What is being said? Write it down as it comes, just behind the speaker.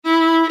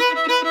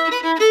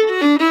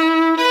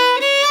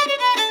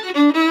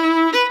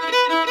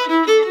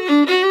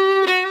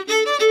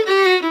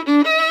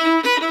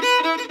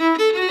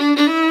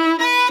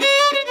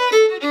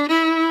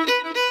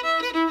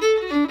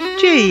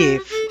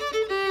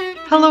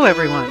Hello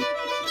everyone.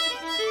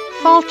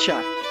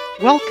 Falcha,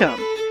 welcome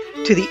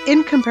to the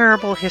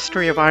Incomparable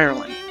History of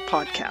Ireland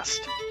podcast.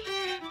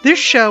 This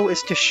show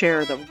is to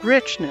share the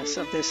richness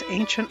of this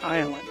ancient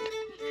island.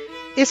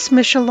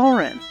 Ismisha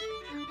Lauren.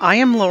 I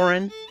am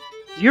Lauren,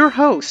 your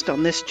host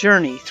on this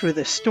journey through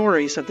the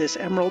stories of this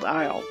Emerald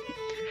Isle.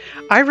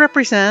 I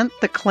represent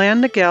the Clan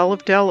Nagel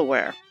of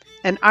Delaware,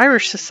 an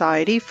Irish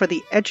society for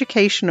the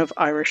education of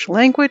Irish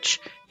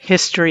language,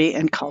 history,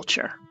 and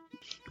culture.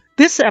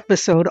 This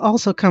episode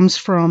also comes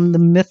from the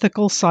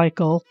Mythical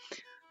Cycle,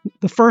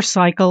 the first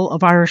cycle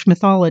of Irish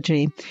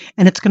mythology,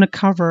 and it's going to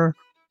cover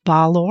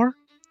Balor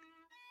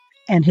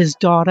and his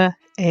daughter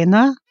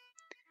Éanna,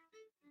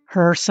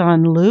 her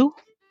son Lugh,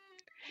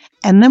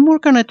 and then we're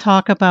going to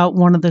talk about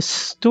one of the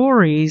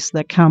stories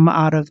that come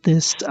out of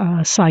this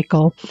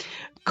cycle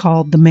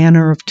called the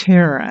Manor of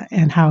Tara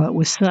and how it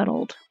was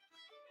settled.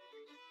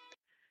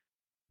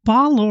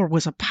 Balor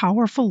was a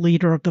powerful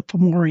leader of the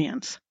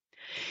Formorians.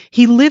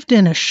 He lived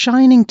in a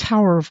shining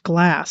tower of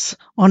glass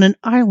on an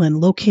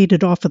island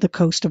located off of the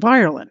coast of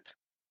Ireland.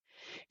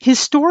 His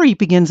story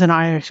begins in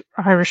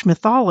Irish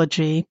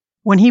mythology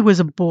when he was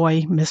a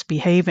boy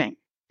misbehaving.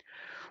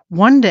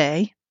 One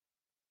day,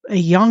 a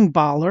young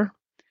Balor,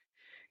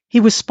 he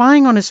was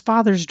spying on his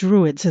father's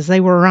druids as they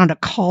were around a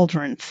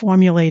cauldron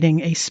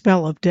formulating a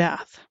spell of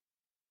death.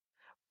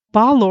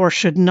 Balor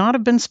should not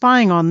have been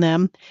spying on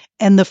them,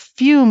 and the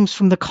fumes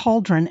from the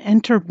cauldron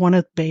entered one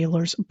of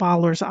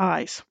Balor's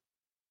eyes.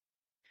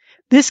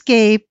 This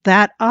gave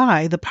that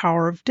eye the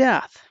power of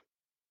death.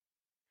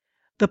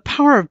 The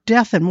power of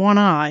death in one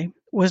eye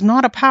was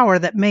not a power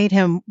that made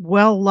him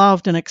well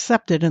loved and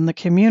accepted in the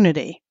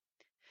community.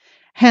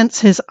 Hence,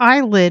 his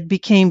eyelid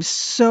became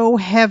so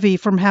heavy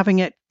from having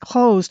it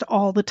closed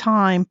all the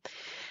time,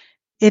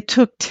 it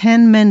took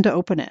 10 men to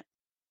open it.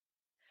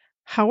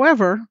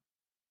 However,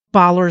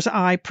 Balor's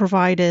eye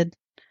provided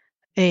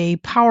a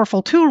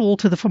powerful tool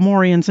to the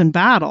Formorians in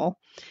battle,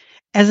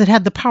 as it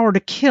had the power to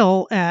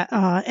kill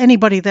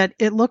anybody that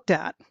it looked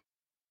at.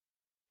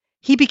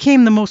 He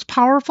became the most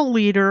powerful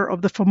leader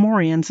of the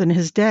Formorians in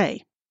his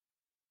day.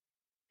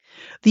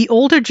 The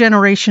older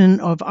generation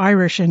of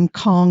Irish in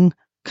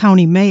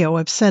County Mayo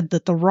have said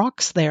that the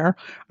rocks there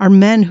are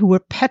men who were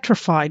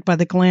petrified by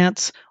the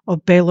glance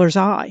of Balor's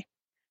eye.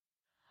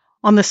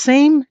 On the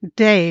same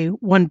day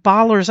when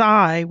Balor's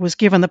eye was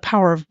given the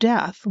power of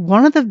death,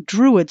 one of the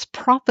druids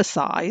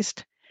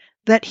prophesied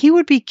that he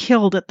would be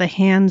killed at the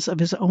hands of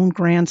his own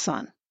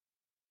grandson.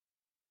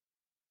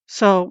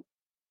 So,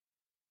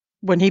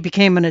 when he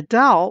became an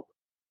adult,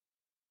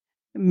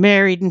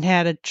 married and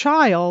had a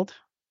child,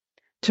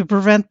 to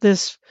prevent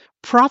this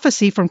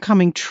prophecy from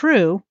coming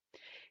true,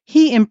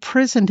 he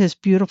imprisoned his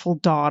beautiful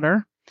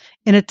daughter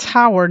in a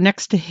tower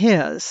next to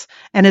his,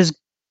 and as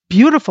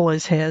beautiful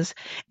as his,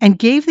 and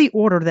gave the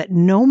order that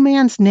no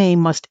man's name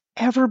must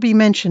ever be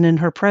mentioned in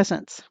her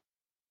presence.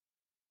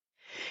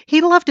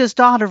 He loved his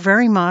daughter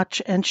very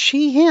much, and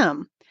she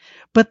him,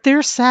 but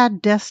their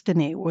sad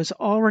destiny was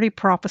already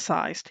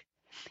prophesied.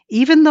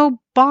 Even though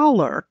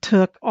Balor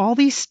took all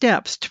these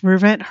steps to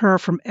prevent her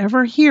from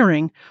ever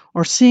hearing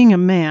or seeing a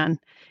man,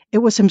 it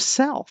was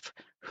himself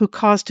who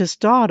caused his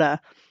daughter,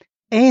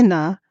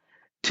 Éanna,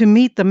 to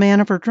meet the man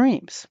of her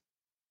dreams.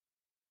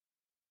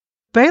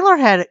 Balor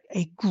had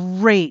a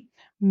great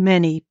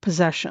many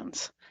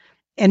possessions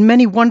and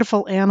many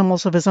wonderful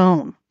animals of his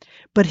own.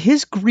 But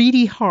his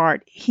greedy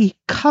heart, he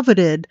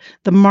coveted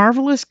the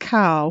marvelous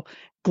cow,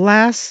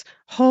 Glas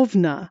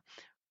Hovna,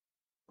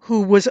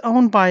 who was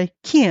owned by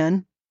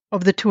Cian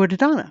of the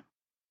Tuatha.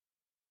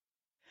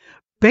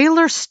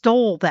 Balor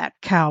stole that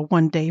cow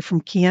one day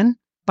from Cian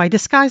by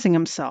disguising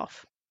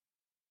himself.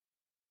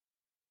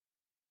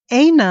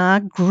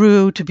 Éanna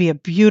grew to be a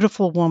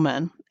beautiful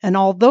woman, and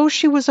although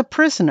she was a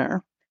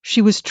prisoner,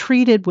 she was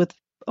treated with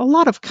a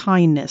lot of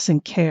kindness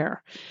and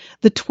care.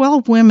 The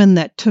 12 women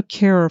that took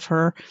care of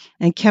her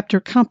and kept her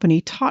company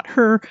taught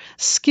her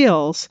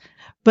skills,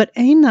 but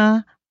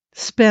Éanna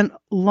spent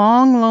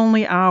long,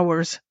 lonely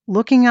hours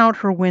looking out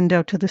her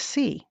window to the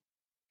sea.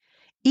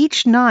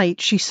 Each night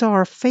she saw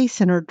her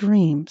face in her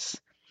dreams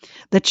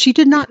that she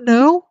did not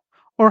know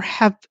or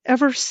have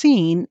ever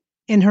seen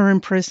in her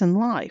imprisoned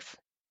life.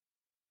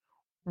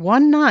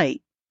 One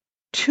night,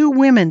 2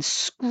 women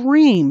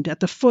screamed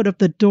at the foot of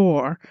the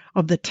door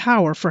of the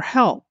tower for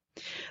help.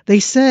 They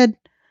said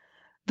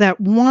that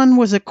one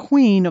was a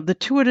queen of the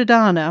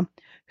Tuatha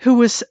who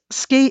was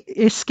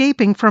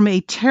escaping from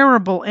a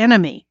terrible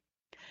enemy.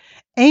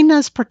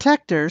 Éanna's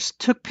protectors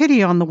took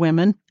pity on the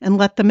women and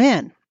let them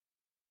in.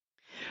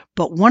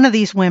 But one of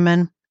these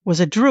women was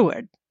a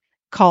druid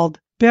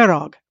called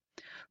Bearog,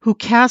 who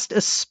cast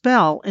a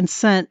spell and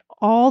sent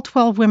all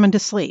 12 women to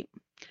sleep.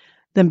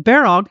 Then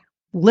Bearog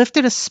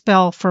lifted a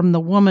spell from the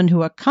woman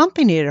who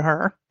accompanied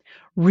her,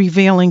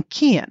 revealing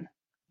Cian,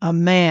 a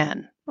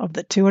man of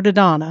the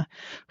Tuatha,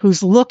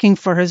 who's looking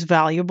for his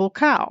valuable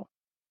cow.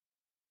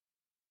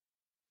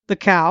 The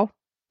cow,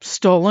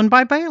 stolen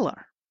by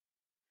Balor.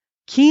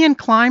 Cian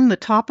climbed the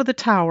top of the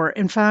tower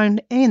and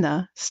found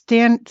Éanna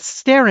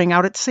staring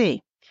out at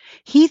sea.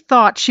 He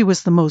thought she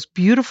was the most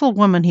beautiful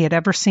woman he had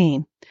ever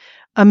seen.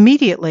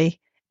 Immediately,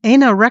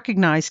 Aina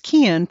recognized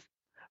Cian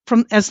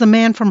as the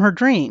man from her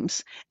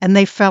dreams, and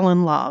they fell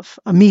in love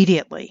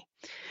immediately.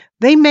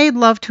 They made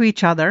love to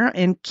each other,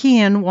 and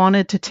Cian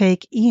wanted to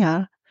take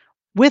Ina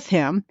with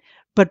him,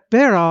 but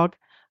Berog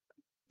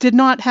did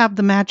not have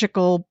the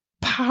magical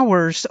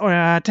powers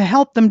to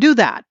help them do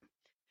that.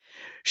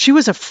 She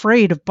was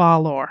afraid of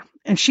Balor,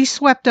 and she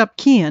swept up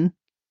Cian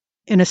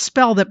in a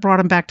spell that brought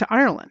him back to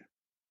Ireland.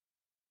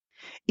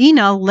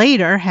 Ina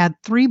later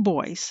had 3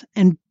 boys,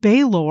 and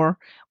Balor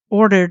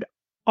ordered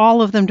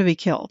all of them to be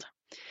killed.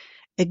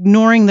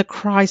 Ignoring the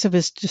cries of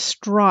his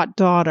distraught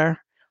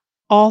daughter,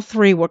 all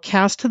 3 were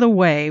cast to the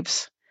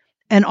waves,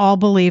 and all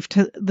believed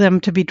them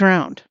to be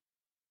drowned.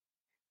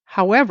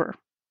 However,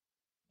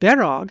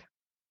 Berog,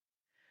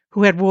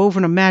 who had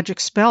woven a magic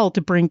spell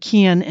to bring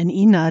Cian and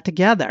Ina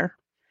together,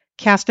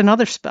 cast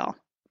another spell.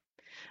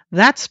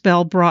 That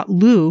spell brought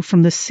Lugh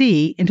from the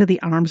sea into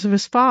the arms of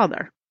his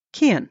father,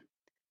 Cian.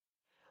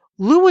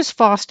 Lugh was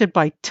fostered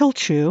by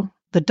Tilchu,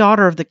 the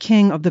daughter of the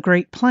king of the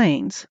Great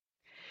Plains.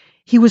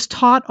 He was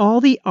taught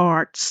all the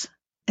arts,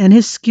 and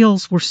his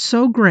skills were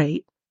so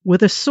great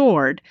with a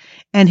sword,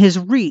 and his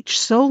reach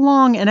so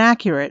long and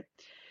accurate,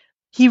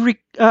 he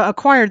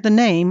acquired the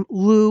name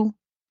Lugh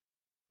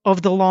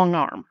of the Long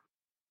Arm.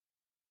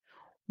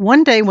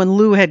 One day when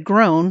Lugh had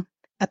grown,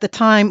 at the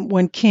time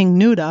when King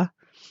Nuda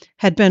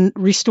had been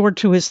restored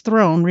to his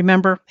throne,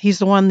 remember, he's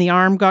the one, the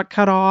arm got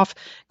cut off,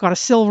 got a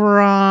silver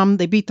arm,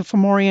 they beat the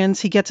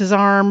Formorians, he gets his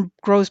arm,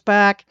 grows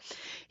back.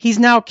 He's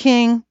now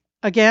king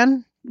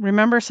again,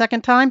 remember,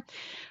 second time?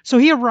 So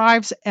he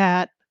arrives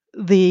at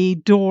the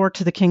door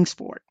to the king's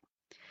fort.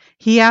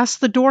 He asks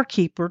the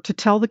doorkeeper to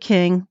tell the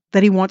king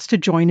that he wants to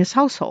join his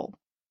household.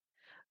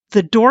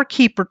 The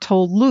doorkeeper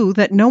told Lugh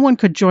that no one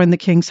could join the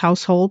king's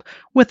household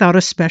without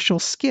a special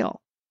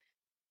skill.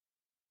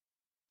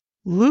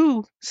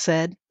 Lugh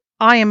said,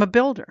 "I am a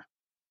builder."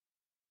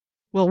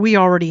 "Well, we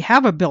already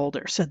have a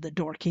builder," said the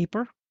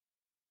doorkeeper.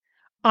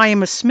 "I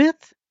am a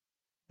smith,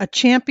 a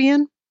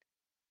champion,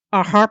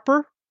 a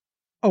harper,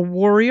 a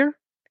warrior,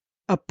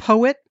 a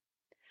poet,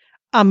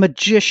 a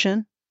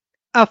magician,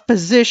 a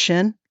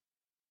physician,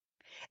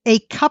 a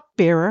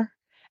cupbearer,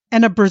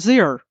 and a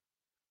brazier,"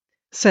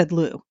 said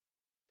Lugh.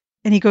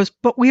 And he goes,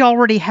 "But we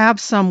already have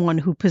someone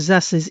who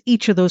possesses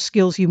each of those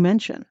skills you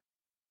mentioned."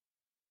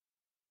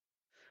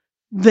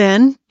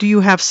 "Then, do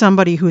you have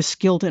somebody who is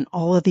skilled in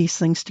all of these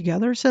things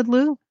together?" said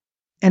Lugh.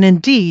 And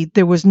indeed,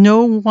 there was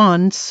no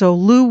one, so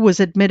Lugh was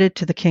admitted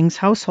to the king's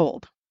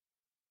household.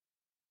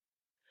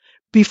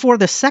 Before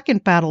the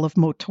second battle of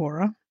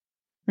Motora,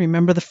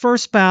 remember the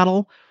first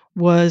battle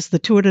was the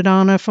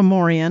Tuatha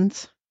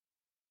Fomorians,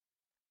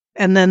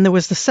 and then there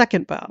was the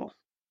second battle.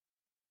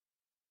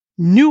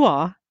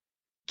 Nua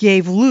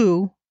gave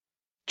Lugh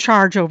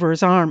charge over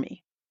his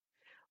army.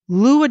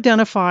 Lugh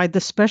identified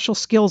the special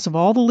skills of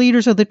all the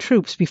leaders of the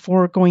troops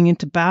before going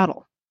into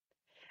battle.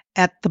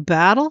 At the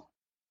battle,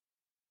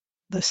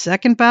 the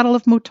second battle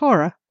of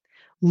Motora,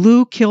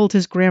 Lugh killed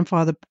his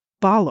grandfather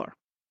Balor.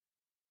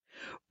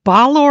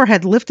 Balor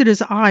had lifted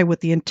his eye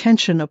with the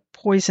intention of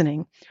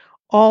poisoning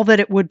all that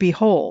it would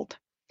behold.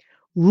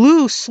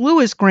 Lugh slew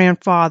his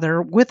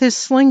grandfather with his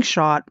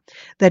slingshot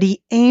that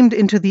he aimed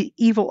into the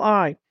evil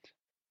eye.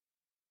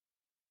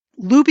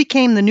 Lugh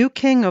became the new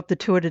king of the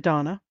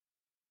Tuatha.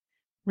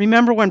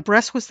 Remember when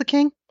Bress was the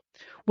king?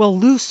 Well,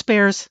 Lugh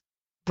spares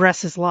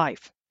Bress's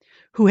life,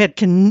 who had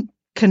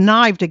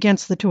connived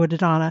against the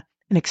Tuatha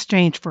in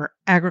exchange for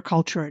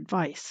agriculture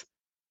advice.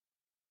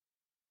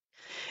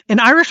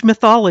 In Irish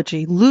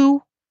mythology,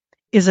 Lugh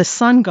is a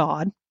sun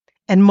god,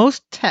 and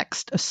most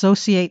texts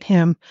associate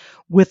him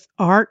with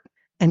art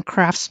and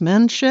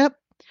craftsmanship,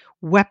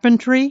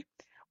 weaponry,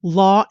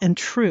 law, and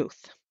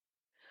truth.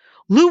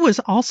 Lugh was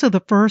also the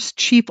first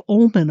chief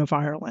oldman of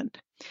Ireland.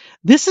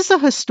 This is a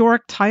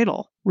historic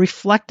title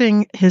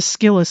reflecting his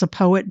skill as a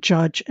poet,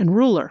 judge, and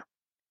ruler.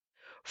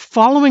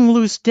 Following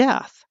Lugh's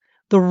death,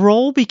 the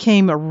role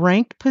became a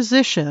ranked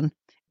position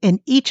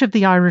in each of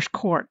the Irish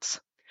courts.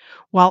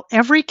 While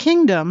every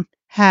kingdom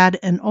had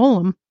an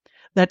Ollam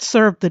that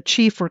served the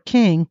chief or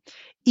king,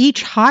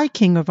 each High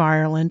King of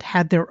Ireland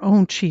had their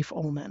own chief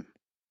Olman.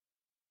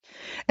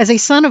 As a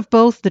son of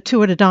both the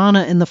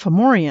Tuatha and the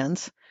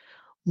Fomorians,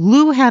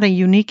 Lugh had a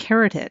unique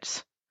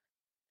heritage.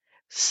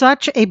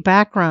 Such a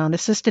background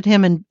assisted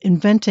him in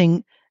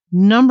inventing a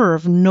number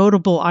of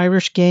notable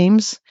Irish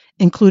games,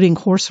 including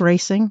horse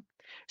racing,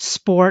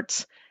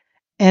 sports,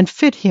 and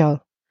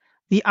fithil,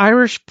 the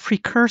Irish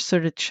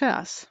precursor to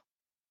chess.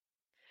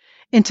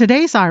 In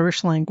today's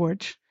Irish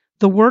language,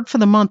 the word for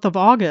the month of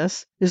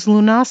August is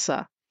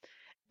Lunasa,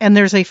 and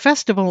there's a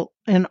festival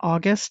in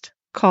August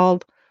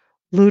called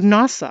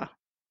Lunasa.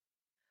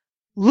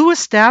 Lugh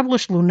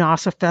established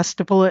Lunasa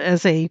Festival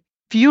as a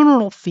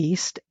funeral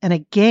feast and a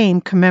game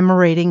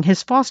commemorating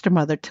his foster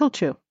mother,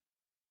 Tilchu.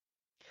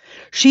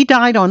 She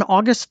died on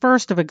August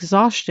 1st of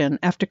exhaustion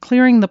after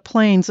clearing the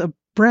plains of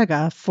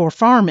Brega for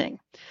farming.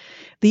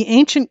 The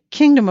ancient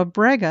kingdom of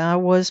Brega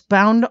was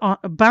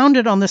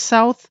bounded on the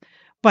south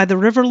by the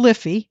River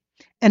Liffey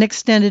and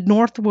extended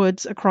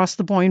northwards across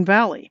the Boyne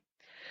Valley.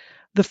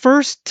 The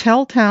first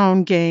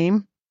Telltown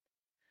game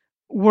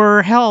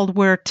were held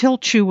where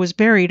Tilchu was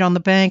buried on the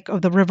bank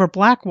of the River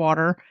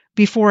Blackwater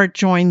before it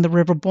joined the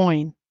River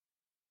Boyne.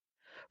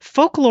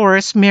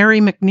 Folklorist Mary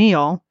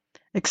McNeill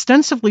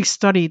extensively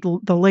studied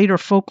the later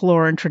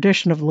folklore and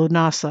tradition of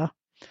Lunasa.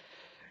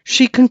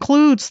 She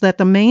concludes that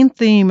the main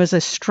theme is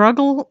a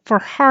struggle for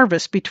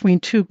harvest between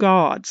two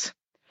gods.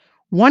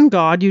 One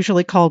god,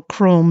 usually called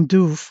Crom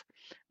Duv,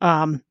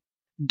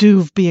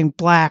 Duv being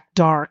black,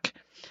 dark,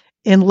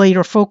 in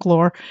later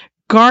folklore,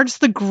 guards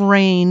the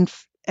grain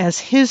as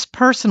his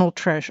personal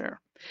treasure.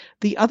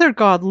 The other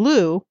god,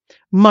 Lugh,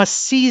 must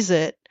seize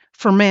it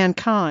for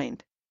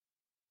mankind.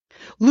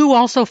 Lugh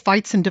also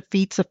fights and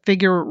defeats a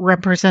figure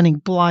representing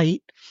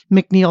blight,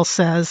 McNeill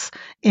says,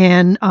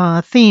 in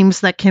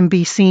themes that can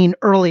be seen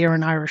earlier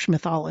in Irish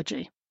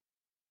mythology.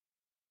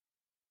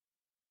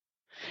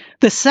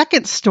 The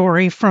second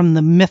story from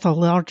the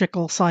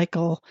mythological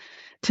cycle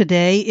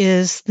today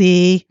is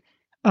the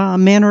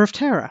Manor of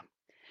Tara.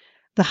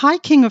 The High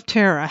King of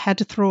Tara had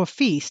to throw a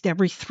feast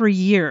every 3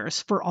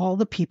 years for all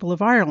the people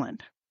of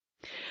Ireland.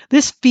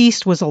 This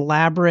feast was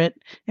elaborate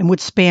and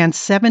would span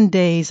 7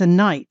 days and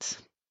nights.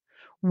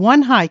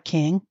 One High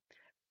King,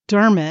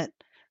 Dermot,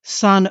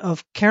 son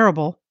of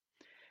Caribal,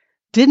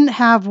 didn't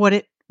have what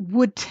it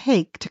would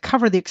take to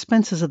cover the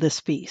expenses of this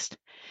feast.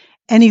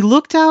 And he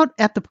looked out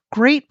at the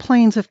great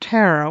plains of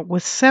Tara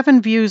with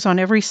 7 views on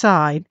every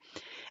side,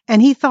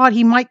 and he thought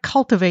he might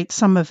cultivate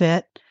some of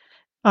it,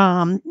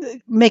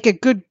 make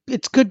it good,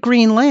 it's good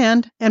green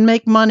land, and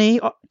make money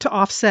to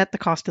offset the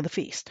cost of the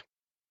feast.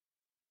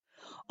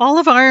 All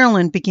of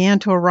Ireland began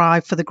to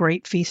arrive for the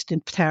great feast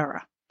in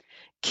Tara.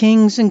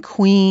 Kings and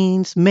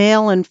queens,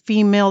 male and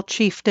female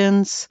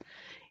chieftains,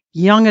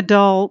 young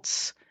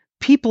adults,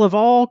 people of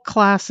all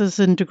classes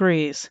and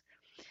degrees.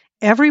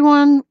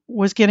 Everyone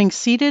was getting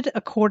seated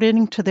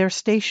according to their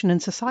station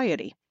in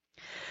society.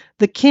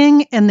 The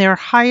king and their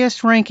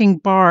highest-ranking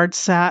bard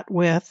sat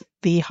with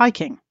the High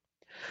King.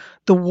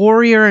 The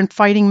warrior and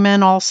fighting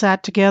men all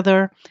sat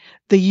together.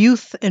 The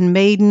youth and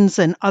maidens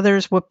and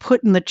others were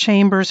put in the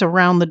chambers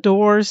around the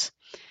doors,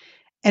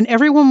 and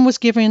everyone was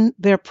given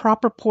their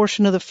proper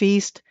portion of the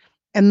feast.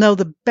 And though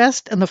the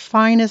best and the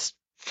finest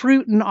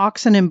fruit and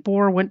oxen and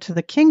boar went to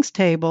the king's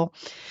table,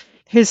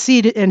 his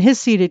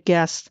seated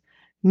guests,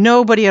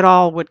 nobody at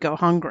all would go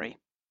hungry.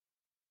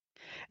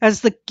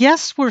 As the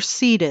guests were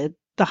seated,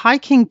 the High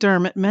King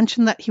Dermot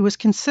mentioned that he was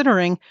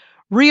considering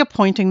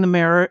reappointing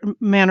the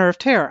Manor of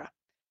Tara,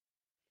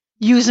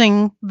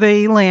 using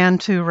the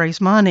land to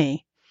raise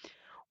money.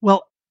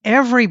 Well,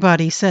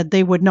 everybody said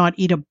they would not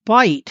eat a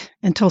bite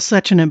until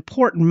such an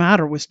important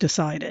matter was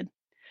decided.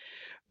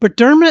 But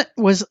Dermot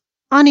was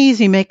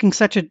uneasy making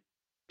such a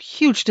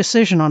huge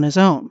decision on his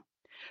own.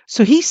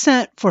 So he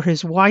sent for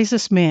his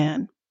wisest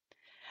man,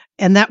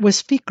 and that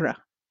was Ficra,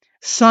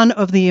 son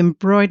of the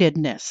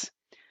Embroideredness,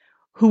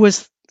 who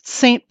was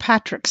St.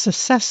 Patrick's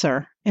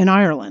successor in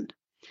Ireland.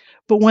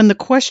 But when the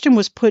question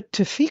was put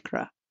to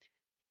Ficra,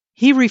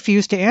 he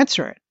refused to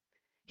answer it.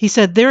 He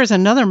said, "There is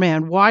another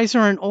man, wiser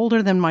and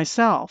older than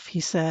myself," he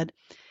said,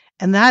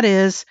 "and that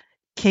is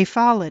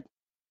Cephallid,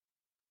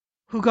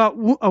 who got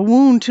a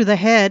wound to the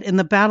head in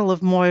the Battle of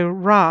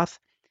Moyrath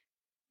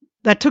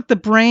that took the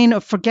brain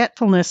of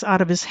forgetfulness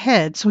out of his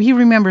head, so he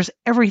remembers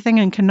everything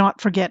and cannot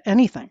forget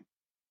anything."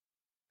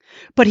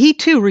 But he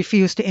too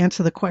refused to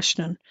answer the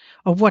question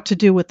of what to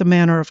do with the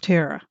Manor of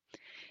Tara.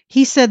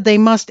 He said they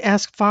must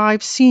ask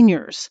 5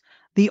 seniors,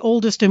 the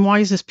oldest and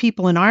wisest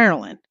people in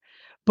Ireland.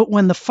 But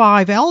when the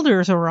 5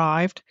 elders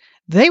arrived,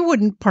 they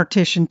wouldn't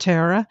partition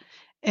Tara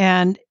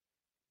and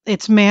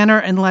its manor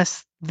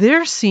unless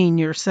their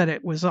senior said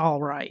it was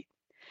all right.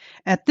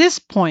 At this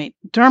point,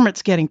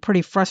 Dermot's getting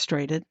pretty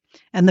frustrated,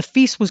 and the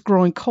feast was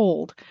growing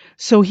cold.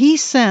 So he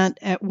sent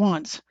at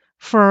once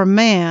for a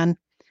man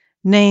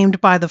named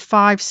by the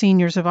 5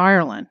 seniors of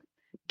Ireland.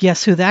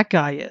 Guess who that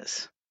guy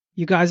is?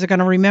 You guys are going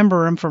to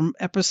remember him from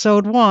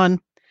episode 1,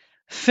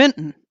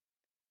 FINTAN.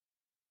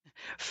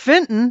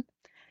 FINTAN,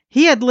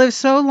 he had lived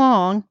so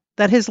long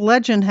that his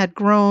legend had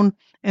grown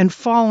and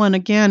fallen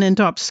again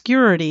into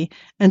obscurity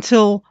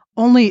until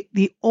only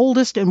the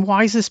oldest and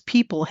wisest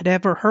people had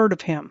ever heard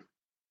of him.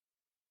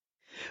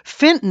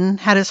 FINTAN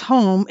had his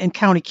home in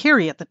County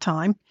Kerry at the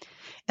time,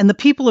 and the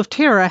people of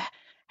Tara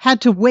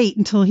had to wait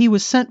until he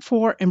was sent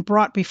for and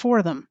brought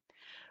before them.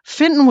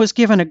 FINTAN was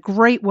given a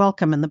great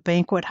welcome in the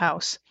banquet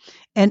house,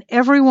 and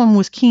everyone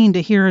was keen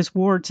to hear his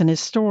words and his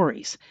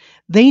stories.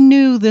 They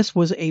knew this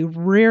was a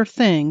rare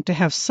thing to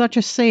have such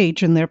a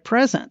sage in their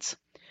presence.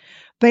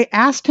 They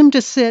asked him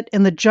to sit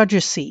in the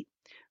judge's seat,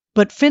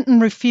 but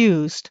FINTAN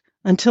refused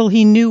until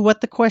he knew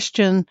what the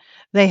question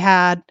they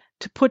had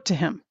to put to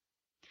him.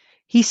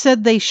 He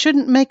said they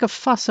shouldn't make a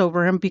fuss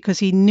over him because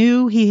he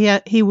knew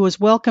he was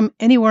welcome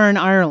anywhere in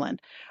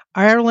Ireland.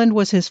 Ireland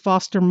was his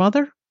foster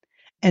mother,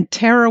 and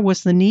Tara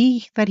was the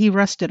knee that he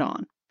rested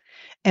on.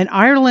 And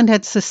Ireland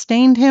had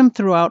sustained him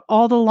throughout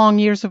all the long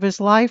years of his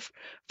life,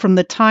 from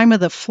the time of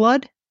the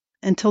flood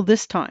until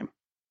this time.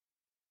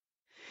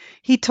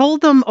 He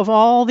told them of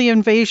all the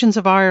invasions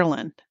of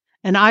Ireland,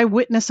 an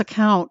eyewitness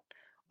account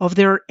of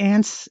their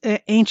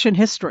ancient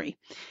history,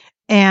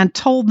 and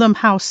told them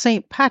how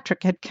St.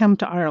 Patrick had come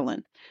to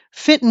Ireland.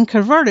 Fintan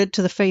converted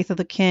to the faith of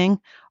the king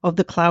of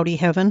the cloudy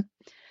heaven.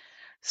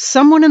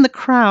 Someone in the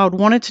crowd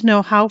wanted to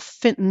know how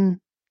Fintan's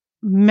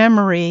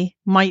memory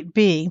might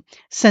be,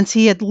 since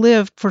he had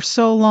lived for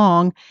so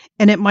long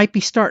and it might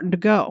be starting to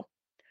go.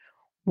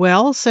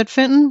 Well, said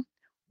Fintan,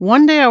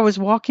 one day I was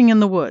walking in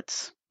the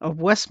woods of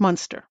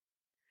Westminster,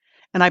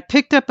 and I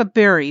picked up a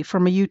berry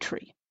from a yew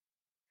tree.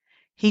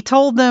 He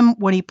told them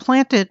when he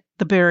planted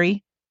the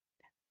berry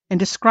and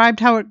described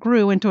how it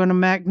grew into a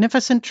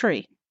magnificent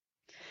tree.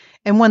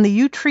 And when the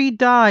yew tree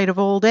died of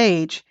old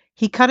age,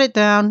 he cut it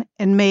down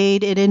and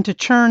made it into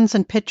churns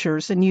and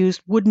pitchers and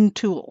used wooden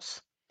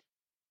tools.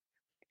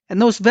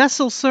 And those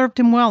vessels served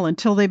him well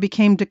until they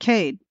became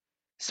decayed.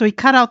 So he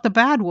cut out the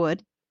bad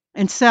wood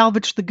and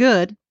salvaged the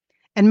good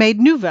and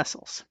made new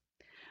vessels.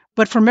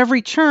 But from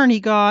every churn he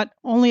got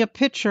only a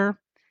pitcher,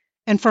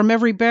 and from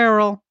every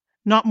barrel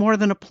not more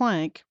than a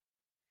plank.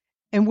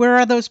 And where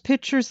are those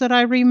pitchers that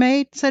I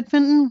remade? Said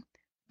Fintan.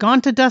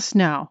 Gone to dust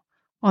now,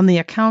 on the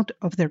account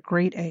of their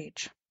great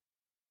age.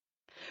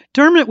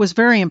 Dermot was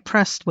very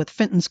impressed with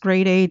Fintan's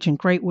great age and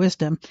great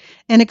wisdom,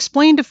 and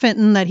explained to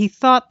Fintan that he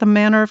thought the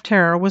Manor of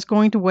Tara was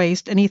going to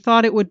waste, and he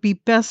thought it would be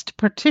best to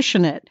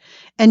partition it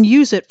and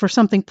use it for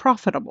something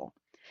profitable.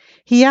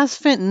 He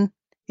asked Fintan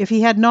if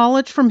he had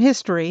knowledge from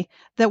history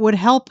that would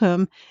help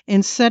him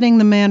in setting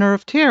the Manor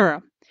of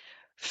Tara.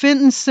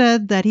 Fintan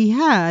said that he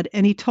had,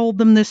 and he told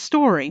them this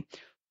story.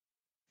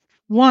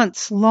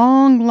 Once,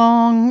 long,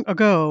 long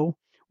ago,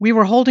 we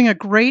were holding a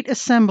great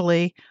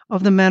assembly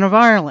of the men of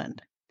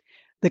Ireland.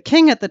 The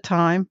king at the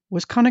time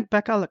was Conach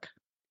Becalach.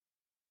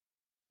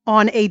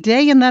 On a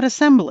day in that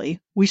assembly,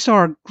 we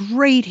saw a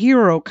great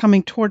hero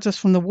coming towards us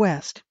from the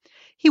west.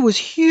 He was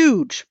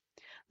huge.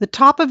 The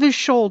top of his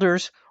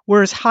shoulders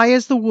were as high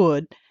as the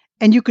wood,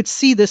 and you could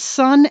see the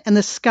sun and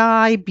the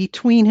sky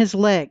between his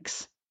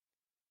legs.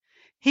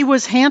 He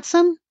was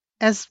handsome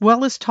as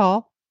well as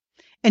tall,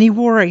 and he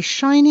wore a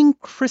shining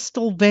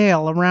crystal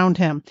veil around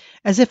him,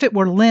 as if it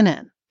were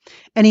linen,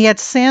 and he had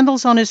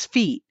sandals on his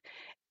feet,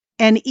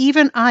 and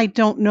even I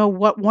don't know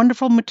what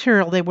wonderful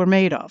material they were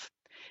made of.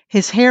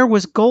 His hair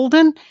was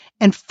golden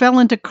and fell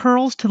into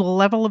curls to the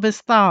level of his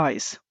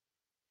thighs,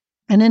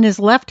 and in his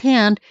left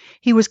hand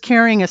he was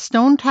carrying a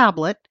stone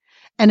tablet,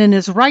 and in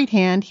his right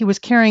hand he was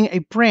carrying a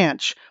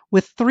branch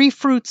with 3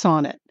 fruits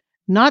on it,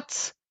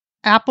 nuts,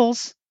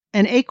 apples,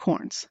 and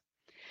acorns.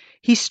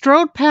 He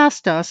strode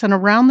past us and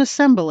around the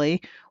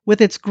assembly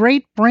with its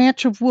great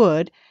branch of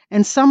wood,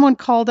 and someone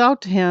called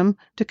out to him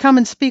to come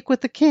and speak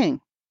with the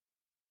king.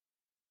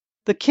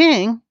 The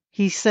king,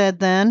 he said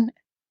then,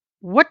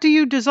 what do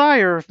you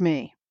desire of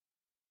me?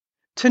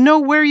 To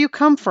know where you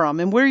come from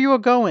and where you are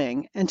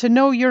going, and to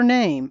know your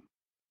name.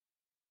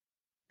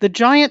 The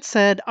giant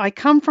said, I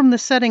come from the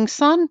setting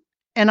sun,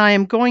 and I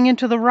am going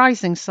into the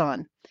rising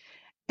sun,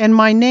 and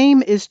my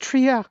name is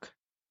Triach.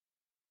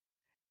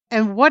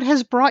 And what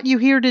has brought you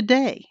here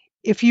today,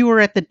 if you were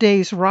at the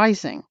day's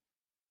rising?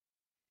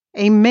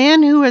 A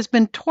man who has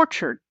been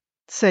tortured,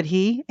 said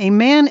he, a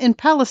man in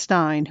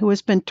Palestine who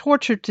has been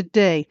tortured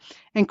today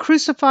and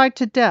crucified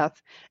to death,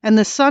 and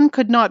the sun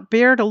could not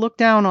bear to look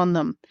down on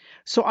them.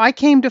 So I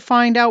came to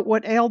find out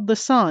what ailed the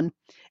sun.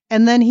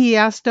 And then he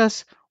asked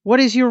us, what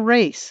is your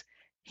race?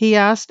 He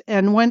asked,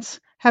 and whence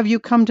have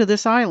you come to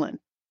this island?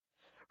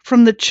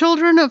 From the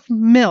children of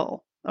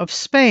Mil, of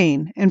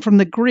Spain, and from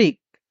the Greeks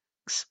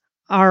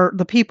are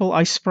the people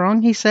I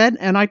sprung, he said,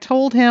 and I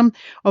told him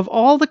of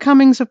all the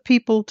comings of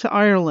people to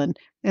Ireland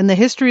and the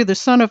history of the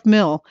son of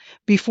Mil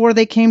before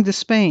they came to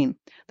Spain.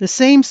 The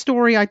same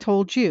story I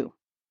told you.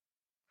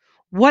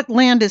 What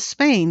land is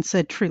Spain?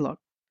 Said Trilok.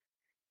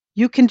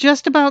 You can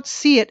just about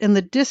see it in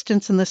the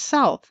distance in the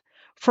south,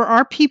 for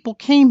our people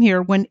came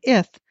here when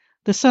Ith,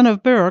 the son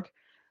of Berg,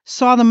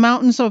 saw the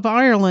mountains of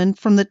Ireland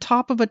from the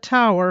top of a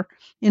tower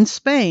in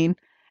Spain,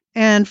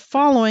 and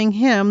following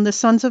him the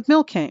sons of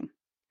Mil came.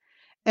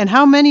 And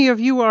how many of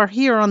you are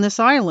here on this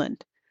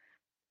island?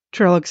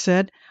 Trellick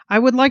said, I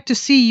would like to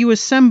see you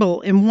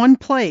assemble in one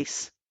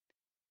place.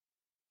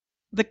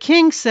 The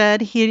king said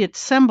he'd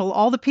assemble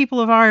all the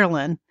people of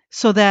Ireland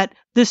so that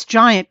this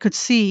giant could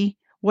see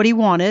what he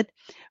wanted,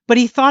 but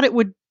he thought it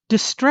would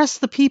distress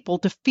the people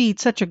to feed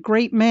such a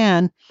great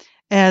man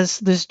as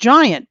this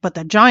giant. But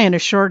the giant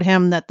assured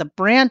him that the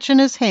branch in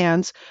his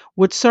hands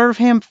would serve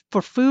him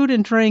for food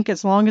and drink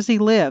as long as he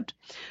lived.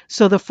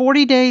 So the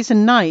 40 days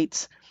and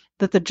nights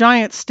that the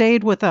giant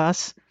stayed with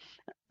us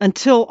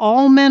until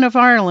all men of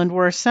Ireland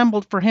were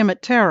assembled for him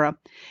at Tara,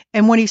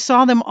 and when he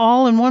saw them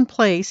all in one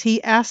place,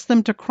 he asked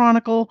them to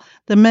chronicle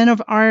the men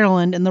of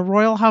Ireland in the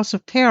royal house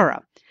of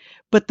Tara.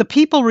 But the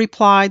people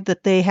replied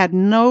that they had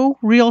no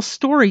real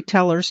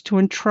storytellers to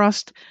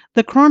entrust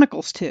the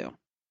chronicles to.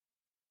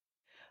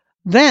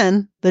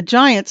 Then the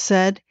giant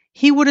said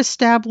he would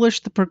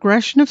establish the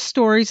progression of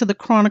stories of the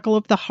chronicle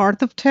of the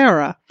Hearth of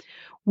Tara,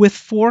 with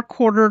 4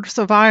 quarters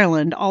of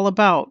Ireland all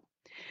about.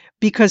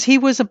 because he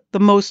was the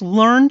most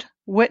learned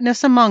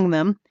witness among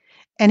them,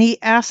 and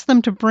he asked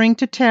them to bring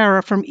to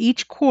Tara from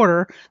each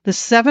quarter the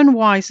 7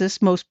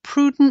 wisest, most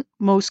prudent,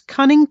 most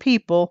cunning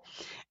people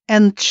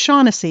and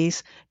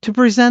Shaughnesses to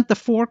present the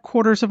 4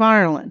 quarters of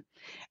Ireland,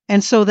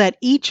 and so that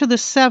each of the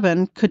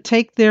 7 could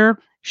take their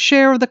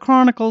share of the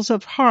chronicles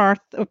of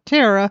Hearth of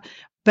Tara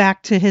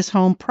back to his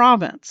home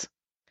province.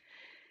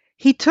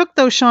 He took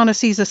those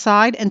Shaughnesses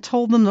aside and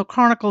told them the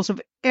chronicles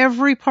of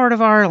every part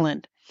of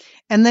Ireland,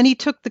 and then he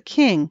took the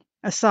king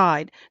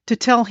aside to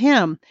tell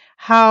him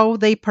how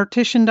they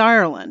partitioned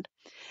Ireland.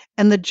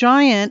 And the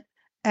giant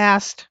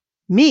asked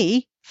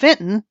me,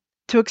 FINTAN,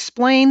 to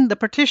explain the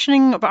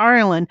partitioning of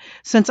Ireland.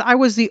 Since I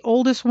was the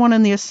oldest one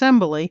in the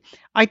assembly,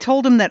 I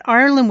told him that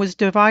Ireland was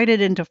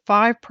divided into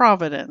 5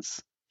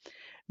 provinces: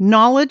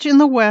 knowledge in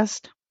the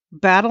west,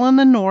 battle in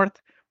the north,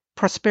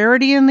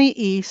 prosperity in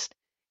the east,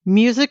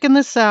 music in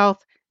the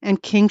south,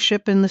 and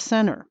kingship in the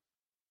center.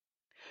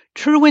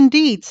 True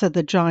indeed, said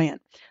the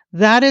giant.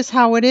 That is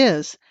how it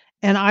is,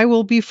 and I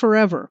will be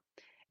forever.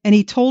 And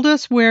he told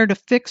us where to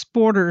fix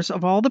borders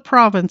of all the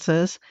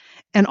provinces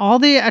and all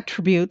the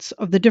attributes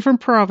of the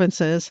different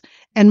provinces,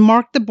 and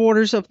mark the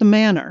borders of the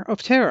Manor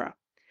of Tara.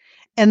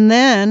 And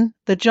then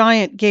the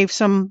giant gave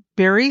some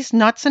berries,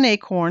 nuts, and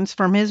acorns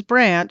from his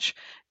branch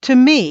to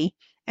me,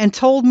 and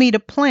told me to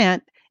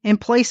plant in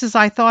places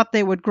I thought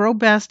they would grow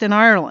best in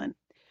Ireland.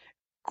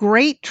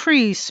 Great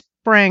trees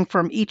sprang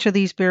from each of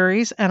these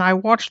berries, and I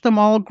watched them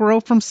all grow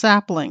from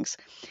saplings,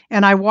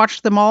 and I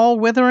watched them all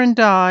wither and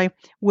die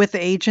with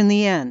age in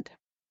the end.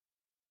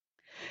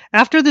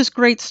 After this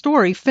great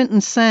story,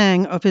 FINTAN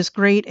sang of his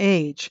great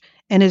age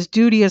and his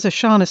duty as a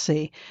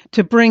Shaughnessy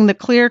to bring the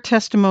clear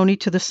testimony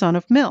to the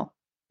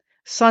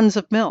sons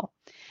of Mill.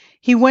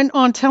 He went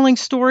on telling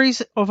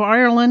stories of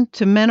Ireland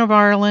to men of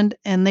Ireland,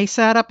 and they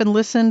sat up and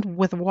listened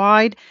with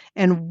wide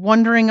and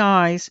wondering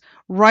eyes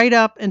right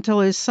up until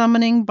his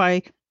summoning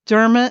by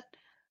Dermot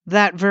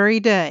that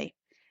very day.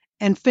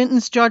 And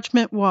FINTAN's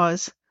judgment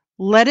was,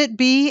 let it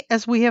be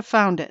as we have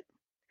found it,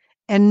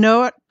 and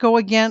not go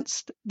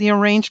against the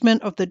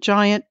arrangement of the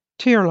giant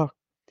Tirla,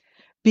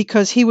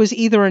 because he was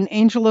either an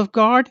angel of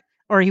God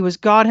or he was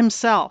God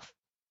himself.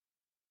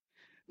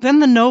 Then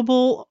the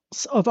nobles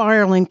of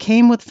Ireland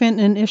came with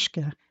FINTAN and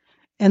Uisce,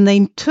 and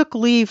they took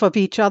leave of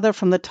each other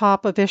from the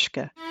top of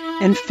Uisce.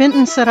 And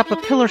FINTAN set up a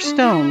pillar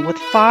stone with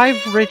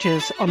 5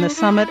 ridges on the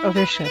summit of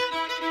Uisce,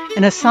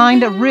 and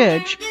assigned a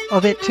ridge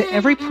of it to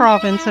every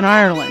province in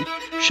Ireland,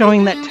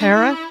 showing that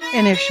Tara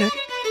and Uisce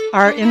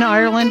are in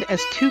Ireland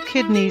as 2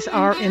 kidneys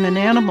are in an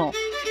animal.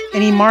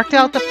 And he marked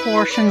out the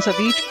portions of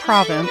each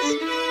province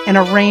and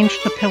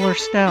arranged the pillar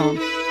stone.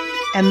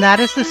 And that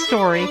is the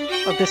story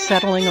of the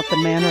settling of the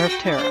Manor of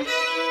Tara.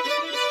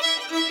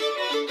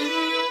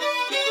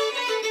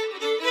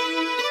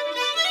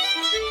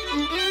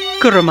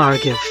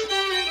 Guramargiv.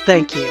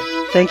 Thank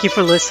you. Thank you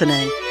for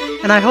listening.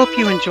 And I hope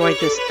you enjoyed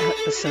this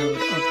episode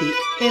of the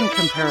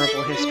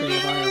incomparable history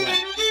of Ireland.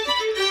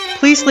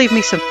 Please leave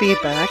me some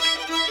feedback.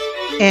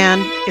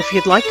 And if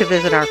you'd like to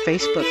visit our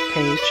Facebook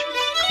page,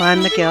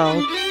 Clan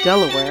Nagel,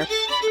 Delaware,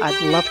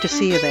 I'd love to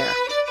see you there.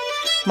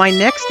 My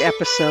next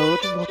episode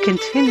will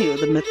continue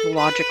the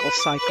mythological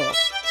cycle.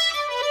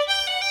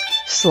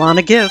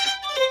 Slán Give.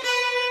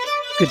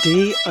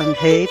 Gudi an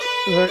Heid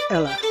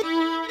Ella.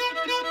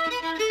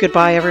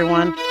 Goodbye,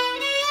 everyone.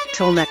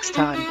 Till next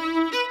time.